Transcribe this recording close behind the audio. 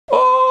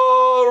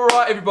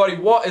everybody,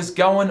 what is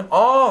going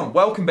on?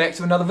 Welcome back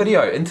to another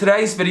video. In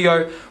today's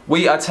video,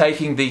 we are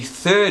taking the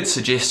third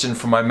suggestion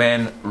from my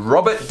man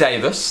Robert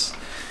Davis.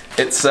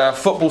 It's a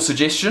football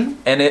suggestion,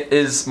 and it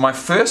is my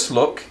first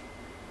look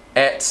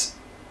at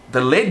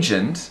the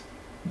legend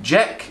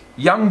Jack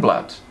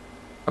Youngblood.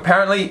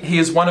 Apparently, he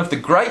is one of the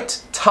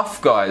great tough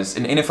guys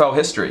in NFL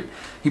history.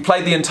 He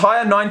played the entire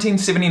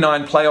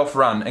 1979 playoff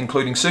run,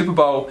 including Super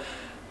Bowl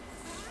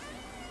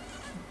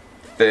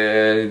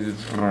 14,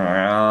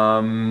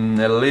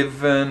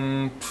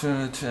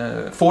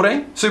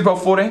 Super Bowl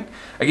 14,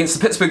 against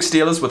the Pittsburgh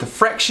Steelers with a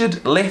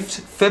fractured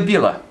left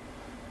fibula.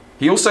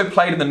 He also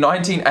played in the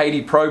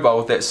 1980 Pro Bowl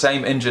with that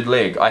same injured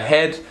leg. I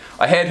had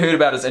heard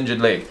about his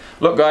injured leg.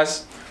 Look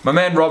guys, my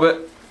man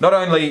Robert not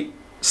only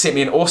sent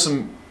me an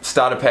awesome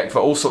starter pack for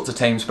all sorts of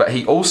teams, but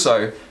he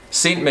also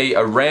sent me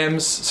a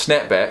Rams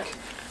snapback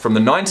from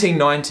the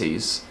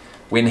 1990s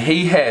when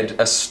he had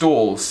a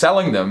stall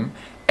selling them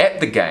at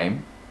the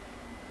game,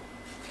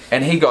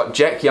 and he got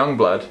Jack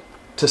Youngblood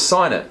to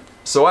sign it.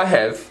 So I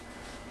have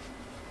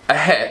a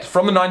hat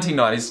from the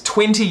 1990s,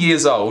 20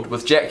 years old,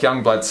 with Jack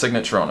Youngblood's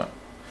signature on it.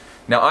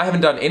 Now, I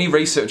haven't done any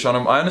research on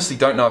him. I honestly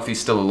don't know if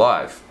he's still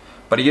alive,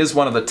 but he is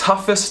one of the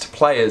toughest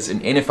players in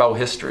NFL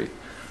history.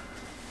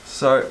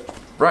 So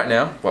right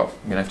now, well,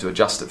 I'm gonna have to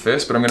adjust it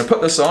first, but I'm gonna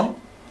put this on,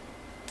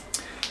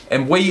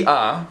 and we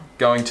are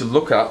going to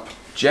look up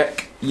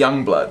Jack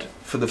Youngblood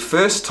for the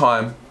first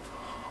time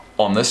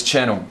on this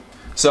channel.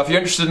 So if you're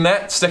interested in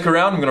that, stick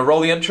around. I'm going to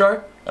roll the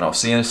intro, and I'll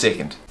see you in a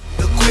second.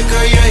 The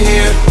quicker you're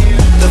here,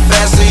 the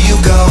faster you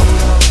go.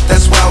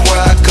 That's why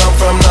where I come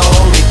from, the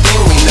only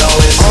thing we know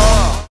is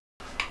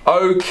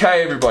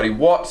Okay everybody,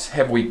 what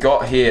have we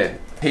got here?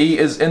 He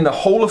is in the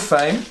Hall of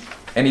Fame,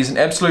 and he's an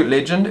absolute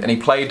legend, and he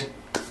played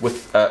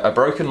with a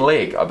broken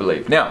leg, I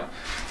believe. Now,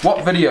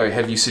 what video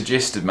have you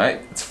suggested, mate?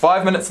 It's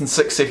 5 minutes and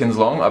 6 seconds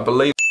long. I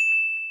believe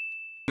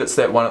it's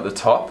that one at the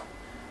top.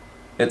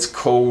 It's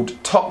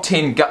called Top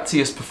 10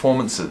 Gutsiest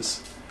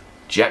Performances.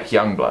 Jack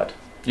Youngblood.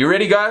 You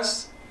ready,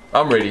 guys?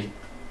 I'm ready.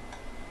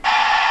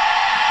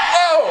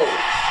 Oh!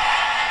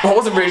 I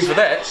wasn't ready for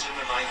that. In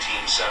the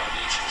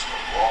 1970s was the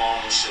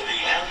wrong city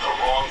and the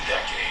wrong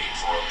decade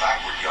for a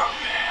backward young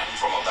man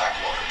from a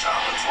backwater town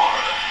in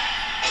Florida.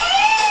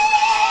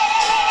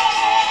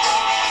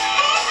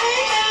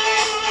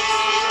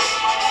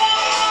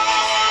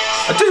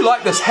 I do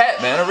like this hat,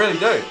 man. I really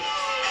do.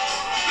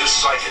 This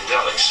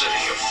psychedelic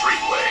city of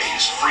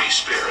freeways, free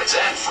spirits,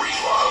 and free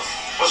love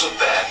was a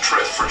bad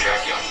trip for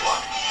Jack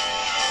Youngblood.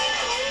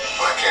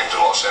 When I came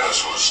to Los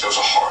Angeles, it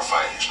was a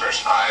horrifying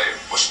experience. I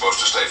was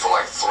supposed to stay for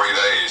like 3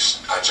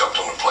 days. I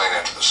jumped on the plane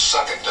after the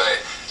second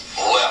day,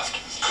 left,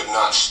 could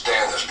not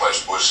stand this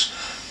place, was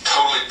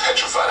totally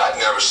petrified.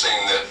 I'd never seen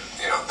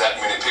that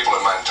many people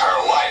in my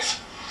entire life.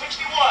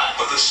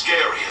 61. But the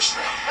scariest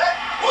thing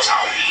was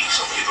how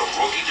easily the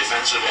rookie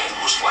defensive end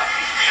was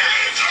flattened.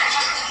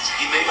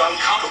 He made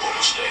uncountable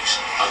mistakes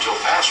until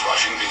pass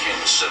rushing became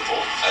as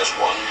simple as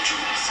 1, 2,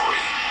 3.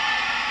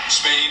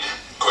 Speed,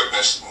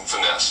 quickness, and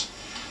finesse.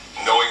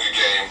 Knowing your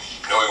game,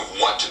 knowing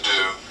what to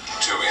do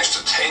to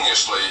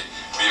instantaneously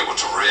be able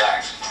to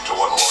react to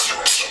what a larger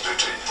man's going to do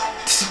to you.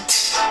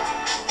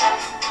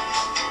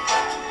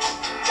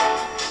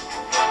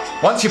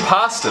 Once you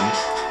passed him,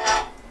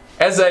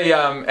 as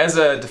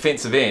a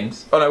defensive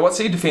end. Oh no, what's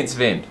he? Defensive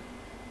end?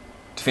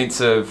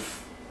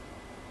 Defensive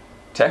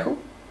tackle?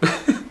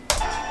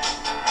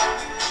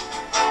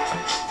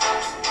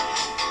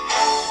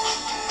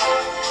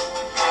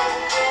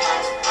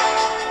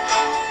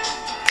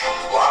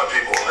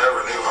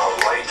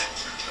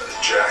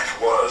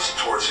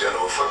 Towards the end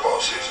of a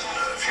football season.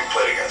 If you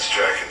played against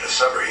Jack in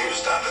December, he was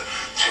down to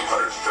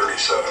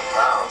 237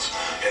 pounds.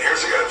 And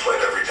here's a guy that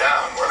played every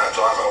down. We're not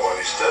talking about one of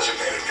these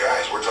designated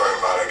guys. We're talking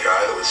about a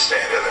guy that would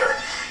stand in there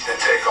and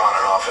take on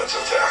an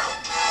offensive tackle.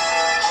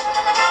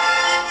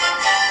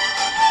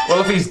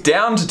 Well, if he's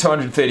down to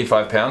 235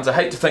 pounds, I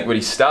hate to think what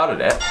he started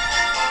at.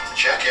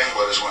 Jack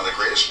Youngblood is one of the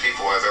greatest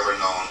people I've ever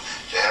known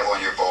to have on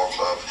your ball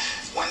club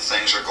when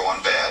things are going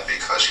bad,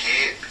 because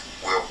he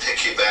will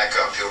pick you back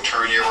up. He'll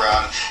turn you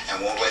around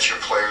and won't let your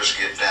players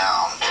get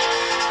down.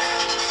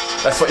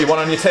 That's what you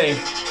want on your team.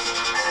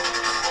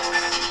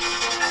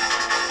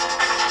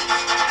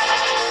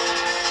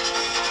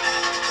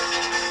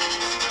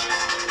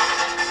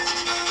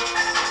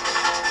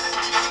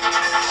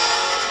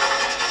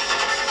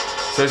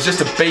 So it's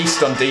just a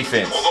beast on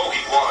defense. Although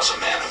he was a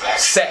man of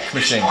action, Sack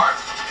machine. his heart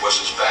was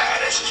as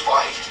bad as his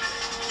bite.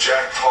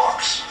 Jack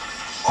talks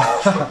all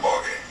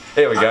football game.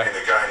 Here we go. I mean,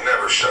 the guy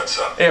never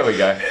shuts up. Here we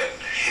go. And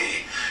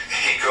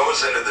he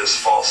goes into this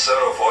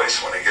falsetto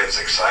voice when he gets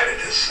excited.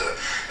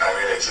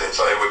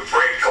 It would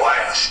break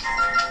glass.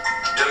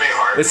 Jimmy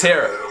Hart Let's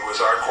hear it.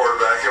 Was our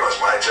quarterback. It was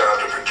my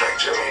job to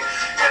protect Jimmy.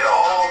 And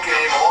all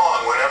game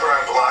long, whenever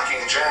I'm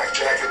blocking Jack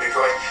would be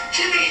going,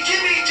 Jimmy,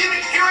 Jimmy,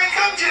 Jimmy, here I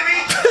come, Jimmy.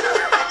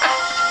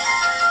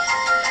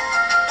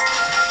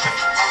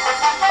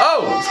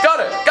 Oh, he's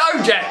got it.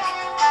 Go, Jack.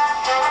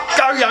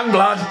 Go,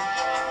 Youngblood.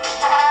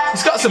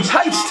 He's got some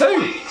pace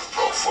too.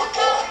 Pro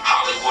football,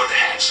 Hollywood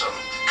handsome,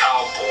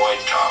 cowboy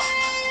tough,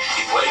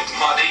 played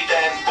muddied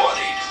and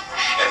bloodied,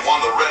 and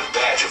won the Red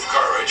Badge of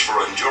Courage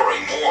for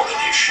enduring more than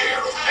his share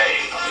of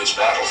pain on this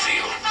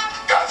battlefield.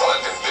 I thought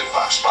I'd been bitten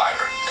by a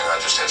spider, and I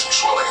just had some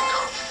swelling in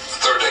there. The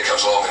third day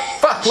comes along and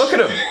Fuck, look at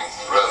him. getting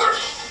rather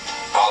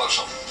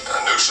bothersome,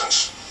 a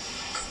nuisance.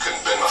 Couldn't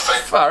bend my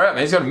fingers. Far out,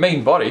 man. He's got a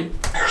mean body.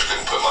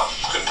 Couldn't put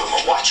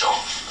my watch on.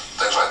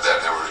 Things like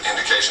that. There were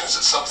indications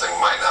that something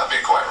might not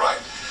be quite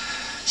right.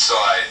 So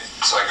I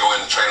go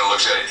in. The trainer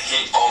looks at it.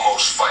 He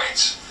almost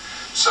faints.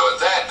 So at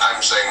that,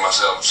 I'm saying to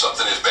myself,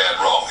 something is bad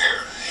wrong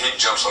here. He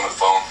jumps on the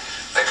phone.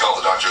 They call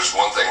the doctors.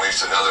 One thing leads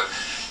to another.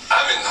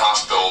 I'm in the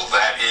hospital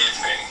that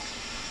evening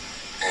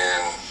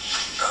in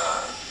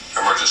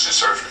emergency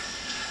surgery,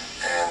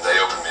 and they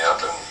open me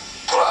up and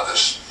pull out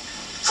this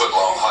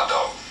foot-long hot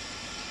dog.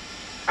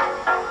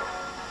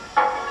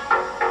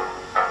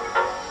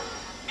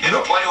 In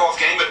a playoff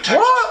game at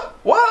Texas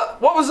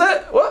What was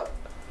that? What?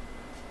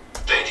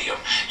 Stadium,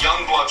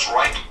 Youngblood's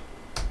right.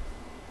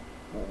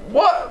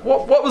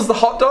 What was the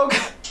hot dog?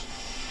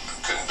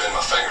 Couldn't bend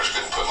my fingers.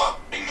 Couldn't put my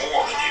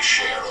More than his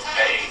share of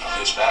pain on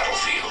this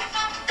battlefield.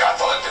 I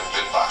thought I'd been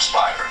bitten by a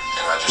spider,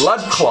 and I just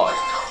Blood clot.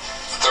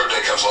 The third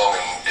day comes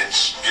along and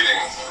it's getting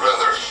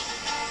rather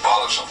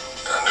bothersome,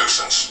 a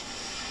nuisance.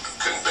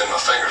 Couldn't bend my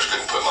fingers,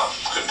 couldn't put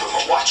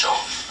my watch on,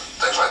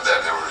 things like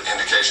that. There were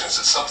indications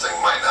that something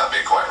might not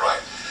be quite right.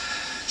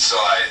 So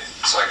I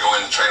go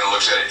in. The trainer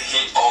looks at it.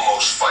 He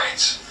almost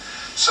faints.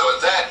 So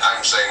at that,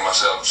 I'm saying to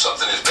myself,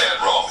 something is bad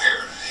wrong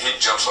here. He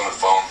jumps on the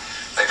phone.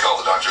 They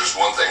call the doctors.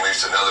 One thing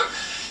leads to another.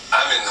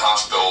 I'm in the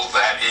hospital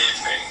that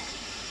evening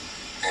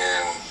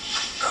in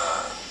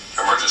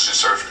emergency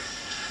surgery,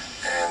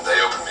 and they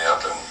open me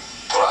up and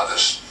pull out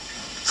this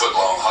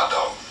foot-long hot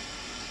dog.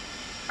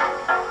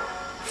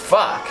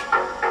 Fuck.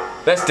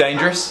 That's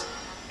dangerous.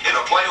 In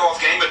a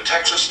playoff game at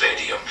Texas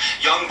Stadium,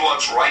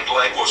 Youngblood's right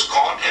leg was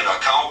caught in a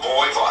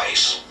cowboy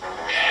vice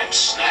and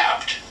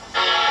snapped.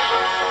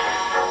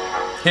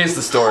 Here's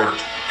the story.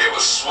 It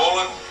was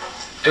swollen.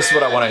 This is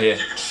what I want to hear.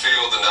 You could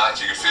feel the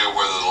knot. You could feel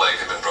where the leg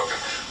had been broken.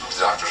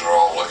 The doctors are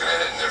all looking at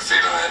it and they're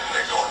feeling it and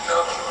they're going, no,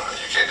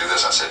 you can't do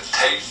this. I said,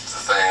 tape the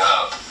thing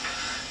up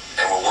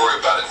and we'll worry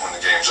about it when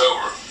the game's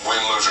over.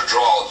 Win, lose, or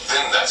draw,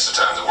 then that's the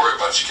time to worry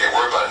about it. You can't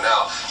worry about it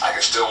now. I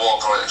can still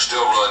walk on it, I can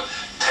still run,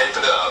 tape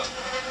it up.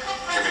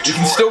 Give me 2 You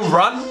can more still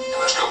run? and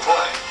let's go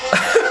play.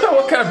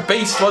 What kind of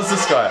beast was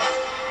this guy?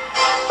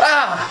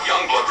 Ah!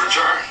 Youngblood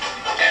returned,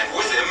 and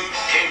with him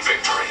came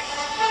victory.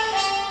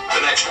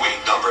 The next week,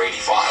 number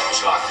 85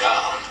 was knocked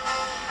down,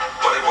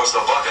 but it was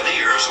the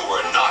Buccaneers who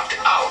were knocked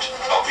out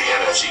of the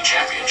NFC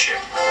Championship.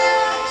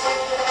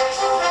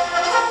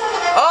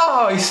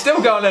 Oh, he's still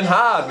going in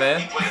hard,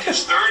 man. He played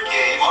his third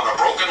game on a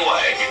broken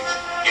leg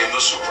in the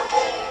Super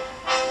Bowl.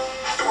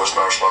 It was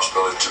my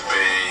responsibility to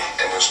be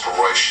an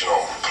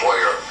inspirational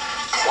player,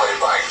 play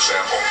by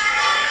example.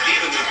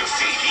 Even in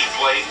defeat, he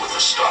played with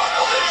a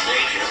style that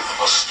made him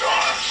a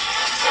star,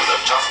 and the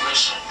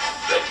toughness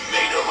that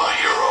made him a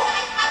hero.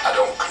 I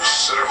don't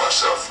consider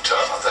myself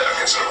tough. I think I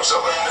consider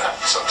myself a nut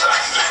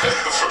sometimes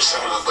for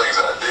some of the things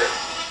that I did.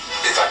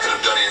 If I could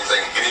have done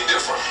anything any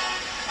different,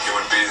 it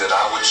would be that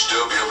I would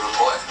still be able to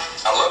play.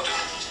 I loved it.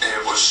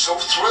 It was so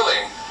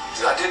thrilling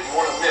that I didn't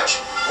want to miss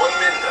 1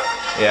 minute of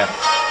it. Yeah.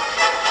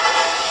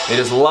 He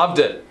just loved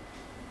it.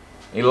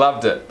 He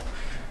loved it.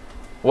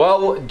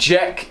 Well,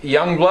 Jack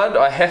Youngblood,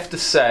 I have to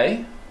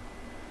say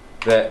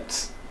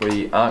that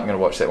we aren't going to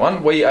watch that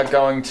one. We are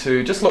going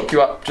to just look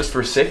you up just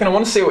for a second. I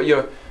want to see what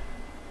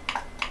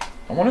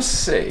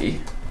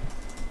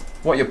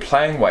your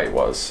playing weight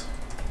was,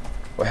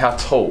 or how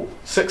tall.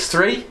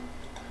 6'3"?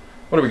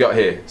 What do we got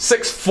here?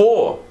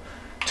 6'4",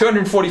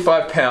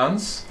 245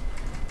 pounds.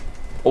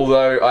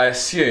 Although I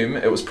assume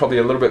it was probably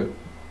a little bit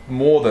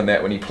more than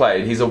that when he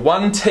played. He's a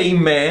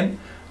one-team man.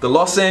 The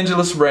Los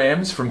Angeles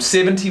Rams from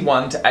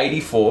 71 to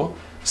 84,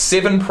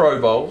 7 Pro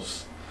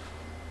Bowls,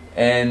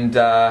 and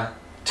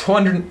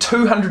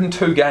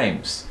 202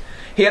 games.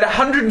 He had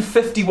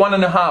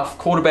 151.5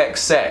 quarterback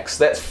sacks.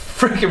 That's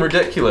freaking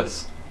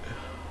ridiculous.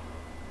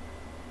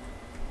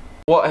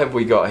 What have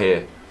we got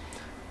here?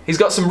 He's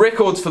got some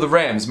records for the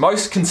Rams.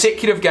 Most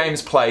consecutive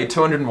games played,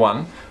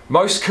 201.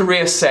 Most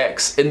career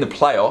sacks in the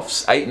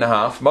playoffs,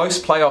 8.5.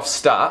 Most playoff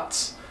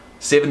starts,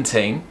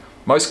 17.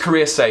 Most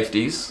career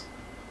safeties,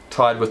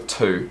 tied with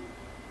 2.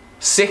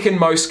 Second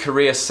most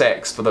career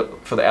sacks for the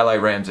LA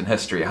Rams in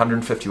history,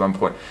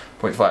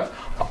 151.5.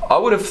 I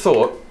would have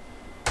thought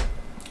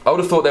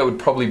that would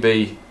probably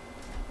be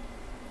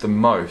the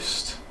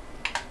most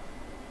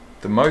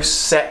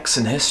sacks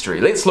in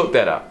history. Let's look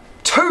that up.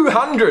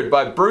 200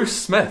 by Bruce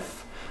Smith.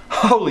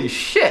 Holy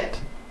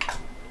shit.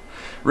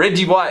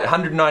 Reggie White,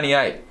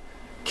 198.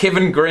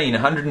 Kevin Green,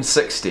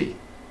 160.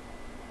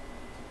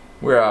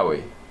 Where are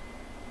we?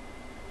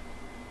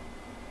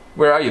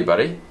 Where are you,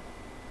 buddy?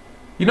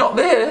 You're not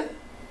there.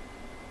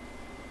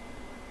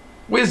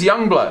 Where's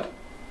Youngblood?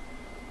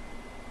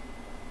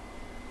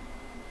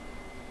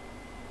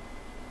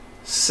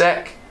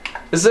 Sack.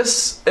 Is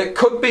this... It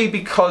could be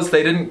because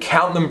they didn't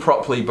count them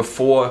properly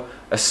before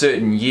a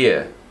certain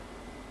year.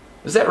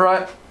 Is that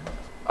right?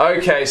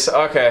 Okay, so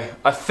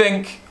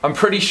I'm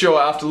pretty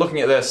sure after looking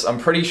at this, I'm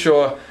pretty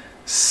sure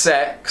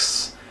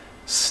sacks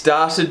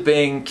started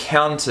being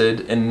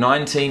counted in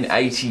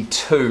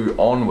 1982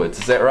 onwards.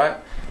 Is that right?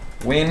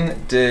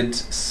 When did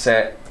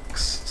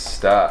sacks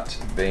start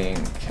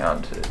being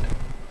counted?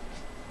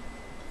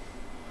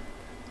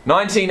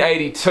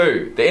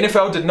 1982. The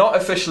NFL did not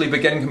officially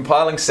begin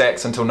compiling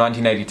sacks until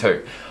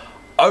 1982.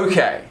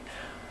 Okay,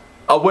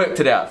 I worked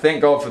it out.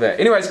 Thank God for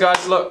that. Anyways,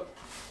 guys, look,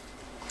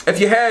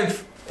 if you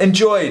have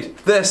enjoyed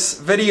this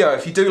video,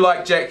 if you do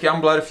like Jack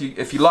Youngblood,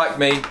 if you like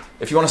me,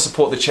 if you want to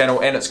support the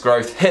channel and its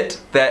growth, hit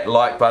that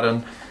like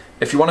button.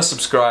 If you want to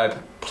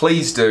subscribe,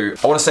 please do.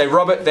 I want to say,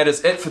 Robert, that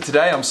is it for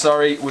today. I'm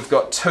sorry, we've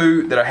got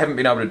 2 that I haven't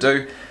been able to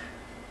do.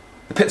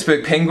 The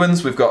Pittsburgh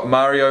Penguins, we've got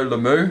Mario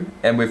Lemieux,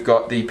 and we've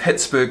got the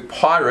Pittsburgh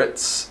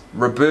Pirates,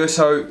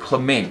 Roberto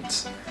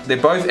Clemente. They're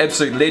both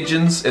absolute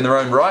legends in their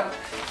own right,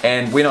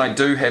 and when I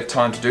do have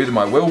time to do them,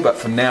 I will, but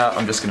for now,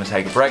 I'm just going to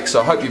take a break. So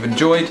I hope you've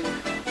enjoyed.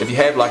 If you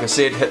have, like I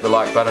said, hit the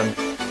like button.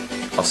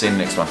 I'll see you in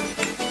the next one.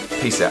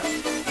 Peace out.